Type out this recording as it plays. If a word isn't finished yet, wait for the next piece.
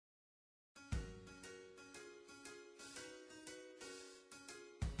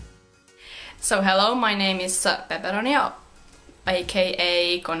So hello, my name is Pepperonia,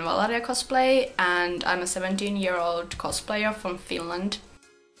 aka Convallaria cosplay, and I'm a 17-year-old cosplayer from Finland.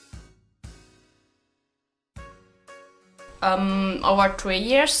 Over 3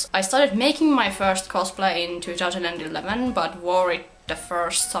 years. I started making my first cosplay in 2011, but wore it the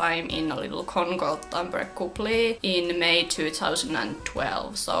first time in a little con called Tampere in May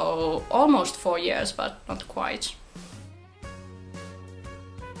 2012, so almost 4 years, but not quite.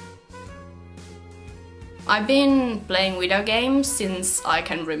 I've been playing video games since I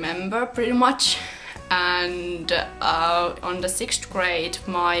can remember pretty much, and on the 6th grade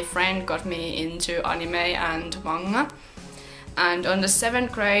my friend got me into anime and manga, and on the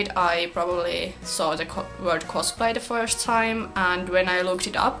 7th grade I probably saw the word cosplay the first time, and when I looked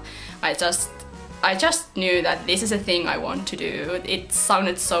it up I just knew that this is a thing I want to do. It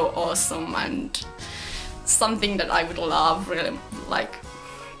sounded so awesome and something that I would love, really, like.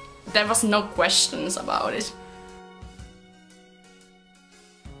 There was no questions about it.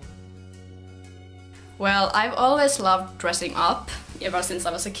 Well, I've always loved dressing up, ever since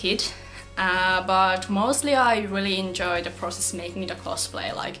I was a kid. But mostly I really enjoy the process making the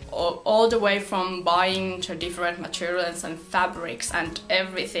cosplay, like all the way from buying the different materials and fabrics and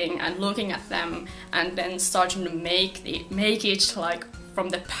everything and looking at them and then starting to make it like from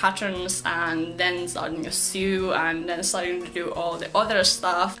the patterns, and then starting to sew, and then starting to do all the other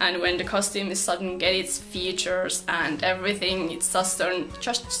stuff. And when the costume is starting to get its features and everything, it's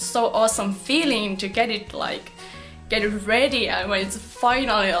just so awesome feeling to get it ready, and when it's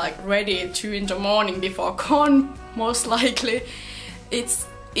finally like ready at 2 in the morning before con, most likely, it's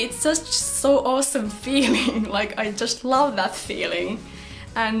just so awesome feeling. Like, I just love that feeling.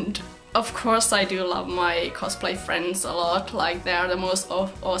 And of course I do love my cosplay friends a lot, like they are the most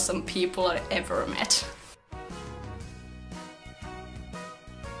awesome people I ever met.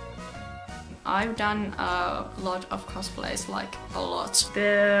 I've done a lot of cosplays, like a lot.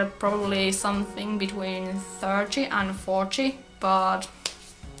 They're probably something between 30 and 40, but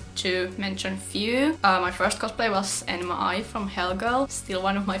to mention few. My first cosplay was Enma from Hellgirl, still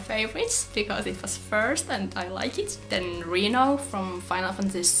one of my favorites because it was first and I like it. Then Reno from Final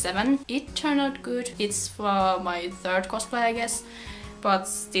Fantasy VII. It turned out good. It's for my third cosplay, I guess, but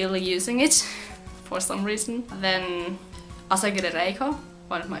still using it for some reason. Then Asagiri Reiko,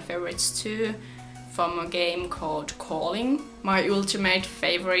 one of my favorites too, from a game called Calling. My ultimate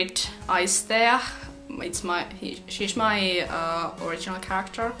favorite Aistea. She's my original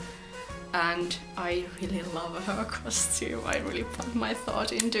character, and I really love her costume. I really put my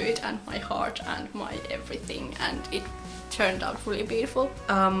thought into it and my heart and my everything, and it turned out really beautiful.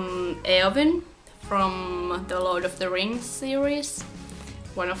 Eowyn from the Lord of the Rings series,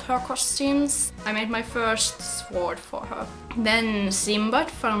 one of her costumes. I made my first sword for her. Then Simbad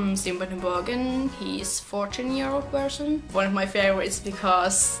from Simbad and Bogen, he's 14-year-old version. One of my favorites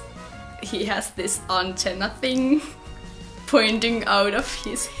because he has this antenna thing pointing out of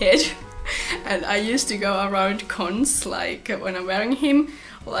his head, and I used to go around cons, like when I'm wearing him,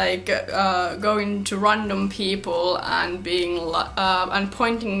 like going to random people and being and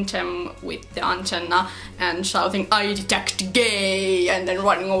pointing them with the antenna and shouting "I detect gay" and then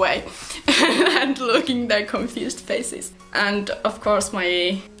running away and looking their confused faces. And of course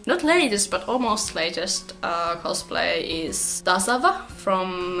my not latest but almost latest cosplay is Tasava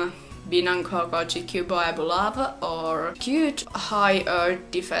from Binankogoji Kyubo Abulava, or Cute High Earth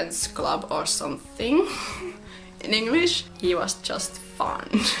Defense Club or something in English. He was just fun.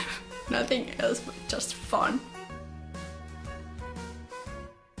 Nothing else but just fun.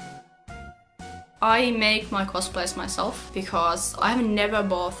 I make my cosplays myself because I've never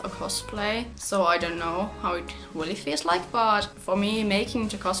bought a cosplay, so I don't know how it really feels like, but for me making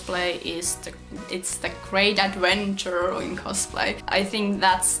the cosplay it's the great adventure in cosplay. I think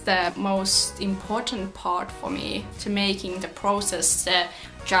that's the most important part for me, to making the process, the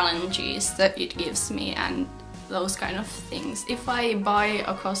challenges that it gives me and those kind of things. If I buy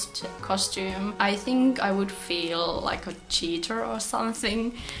a costume, I think I would feel like a cheater or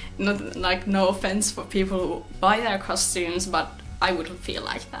something. Not like, no offense for people who buy their costumes, but I would feel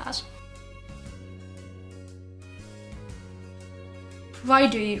like that. Why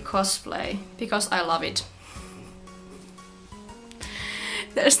do you cosplay? Because I love it.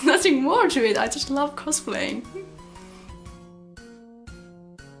 There's nothing more to it, I just love cosplaying.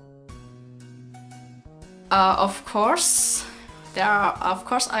 Of course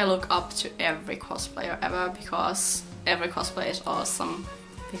I look up to every cosplayer ever, because every cosplay is awesome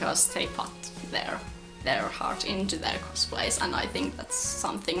because they put their their heart into their cosplays, and I think that's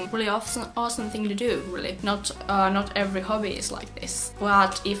something really awesome thing to do, really. Not every hobby is like this.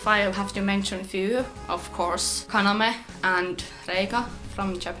 But if I have to mention a few, of course Kaname and Reika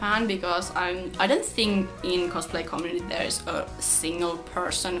from Japan, because I don't think in cosplay community there is a single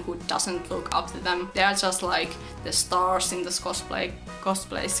person who doesn't look up to them. They are just like the stars in this cosplay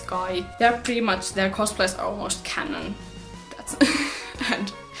sky. They're pretty much, their cosplays are almost canon. That's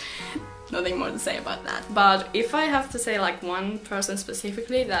and nothing more to say about that. But if I have to say like one person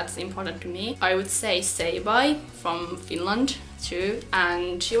specifically that's important to me, I would say Seibai from Finland too,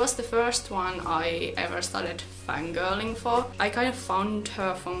 and she was the first one I ever started fangirling for. I kind of found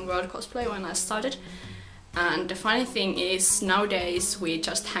her from World Cosplay when I started, and the funny thing is nowadays we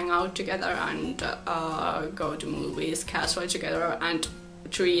just hang out together and go to movies casually together, and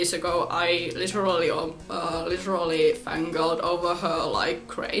 3 years ago I literally fangirled over her like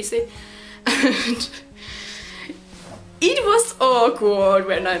crazy. And it was awkward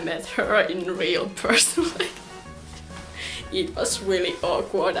when I met her in real person. It was really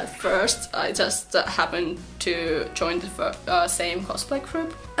awkward at first. I just happened to join the same cosplay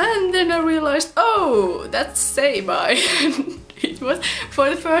group, and then I realized, oh, that's Seibai. It was, for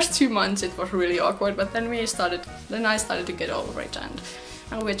the first 2 months it was really awkward, but then I started to get over it,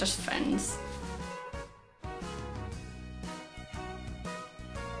 and we're just friends.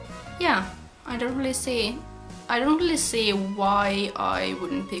 Yeah, I don't really see why I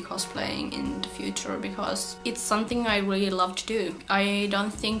wouldn't be cosplaying in the future, because it's something I really love to do. I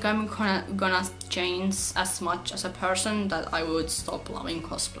don't think I'm gonna change as much as a person that I would stop loving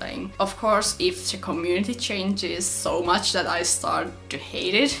cosplaying. Of course, if the community changes so much that I start to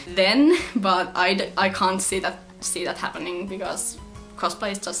hate it, then, but I can't see that happening, because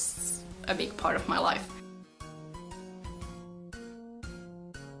cosplay is just a big part of my life.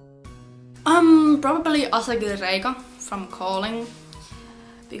 Probably Asagi Reika from Calling,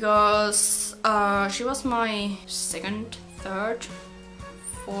 because she was my second, third,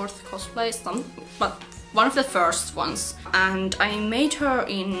 fourth cosplay, but one of the first ones, and I made her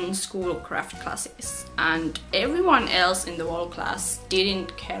in school craft classes, and everyone else in the whole class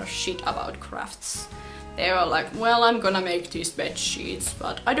didn't care shit about crafts. They were like, well, I'm gonna make these bed sheets,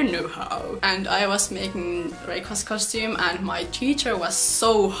 but I don't know how. And I was making Reika's costume, and my teacher was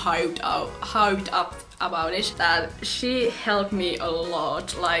so hyped up about it that she helped me a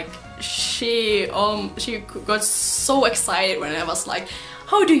lot. Like, she got so excited when I was like,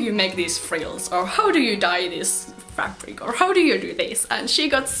 how do you make these frills? Or how do you dye this fabric? Or how do you do this? And she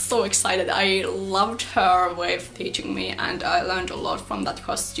got so excited. I loved her way of teaching me, and I learned a lot from that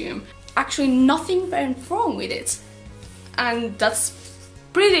costume. Actually, nothing went wrong with it, and that's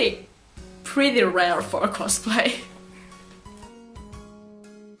pretty rare for a cosplay.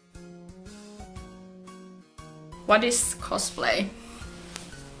 What is cosplay?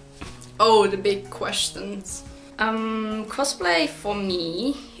 Oh, the big questions. Cosplay for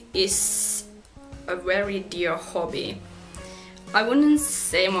me is a very dear hobby. I wouldn't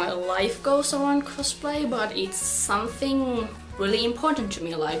say my life goes around cosplay, but it's something really important to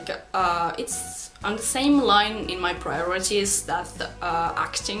me. Like, it's on the same line in my priorities that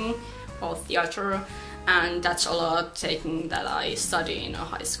acting or theater, and that's a lot taking that I study in a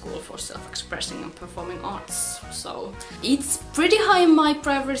high school for self-expressing and performing arts. So it's pretty high in my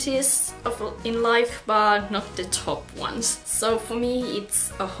priorities in life, but not the top ones. So for me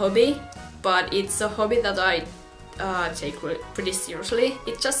it's a hobby, but it's a hobby that I take pretty seriously.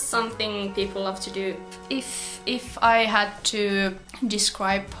 It's just something people love to do. If I had to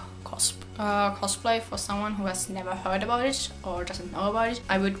describe cosplay for someone who has never heard about it or doesn't know about it,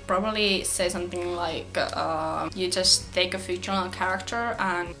 I would probably say something like you just take a fictional character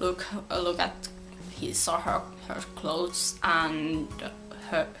and look at his or her clothes and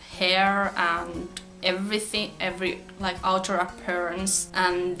her hair and everything, every like outer appearance,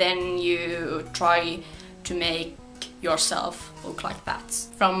 and then you try to make yourself look like that,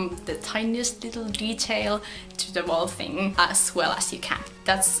 from the tiniest little detail to the whole thing, as well as you can.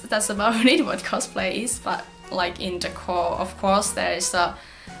 That's about it, what cosplay is. But like in the core, of course, there is a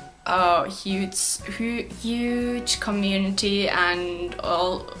huge community and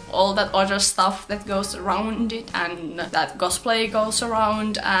all that other stuff that goes around it, and that cosplay goes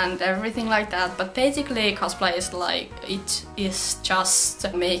around and everything like that. But basically cosplay is like, it is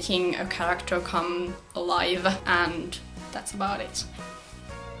just making a character come alive, and that's about it.